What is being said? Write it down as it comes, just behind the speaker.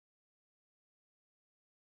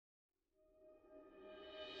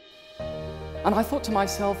And I thought to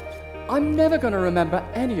myself, I'm never going to remember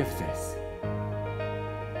any of this.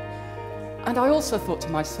 And I also thought to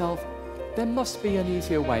myself, there must be an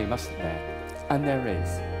easier way, mustn't there? And there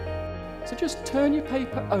is. So just turn your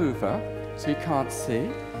paper over so you can't see.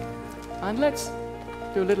 And let's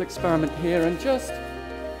do a little experiment here and just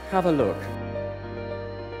have a look.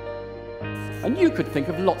 And you could think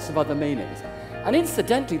of lots of other meanings. And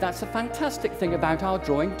incidentally, that's a fantastic thing about our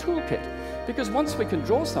drawing toolkit, because once we can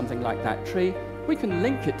draw something like that tree, we can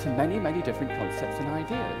link it to many, many different concepts and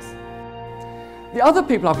ideas. The other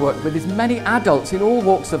people I've worked with is many adults in all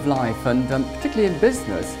walks of life, and particularly in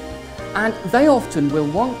business, and they often will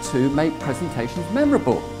want to make presentations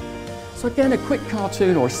memorable. So again, a quick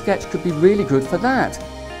cartoon or a sketch could be really good for that.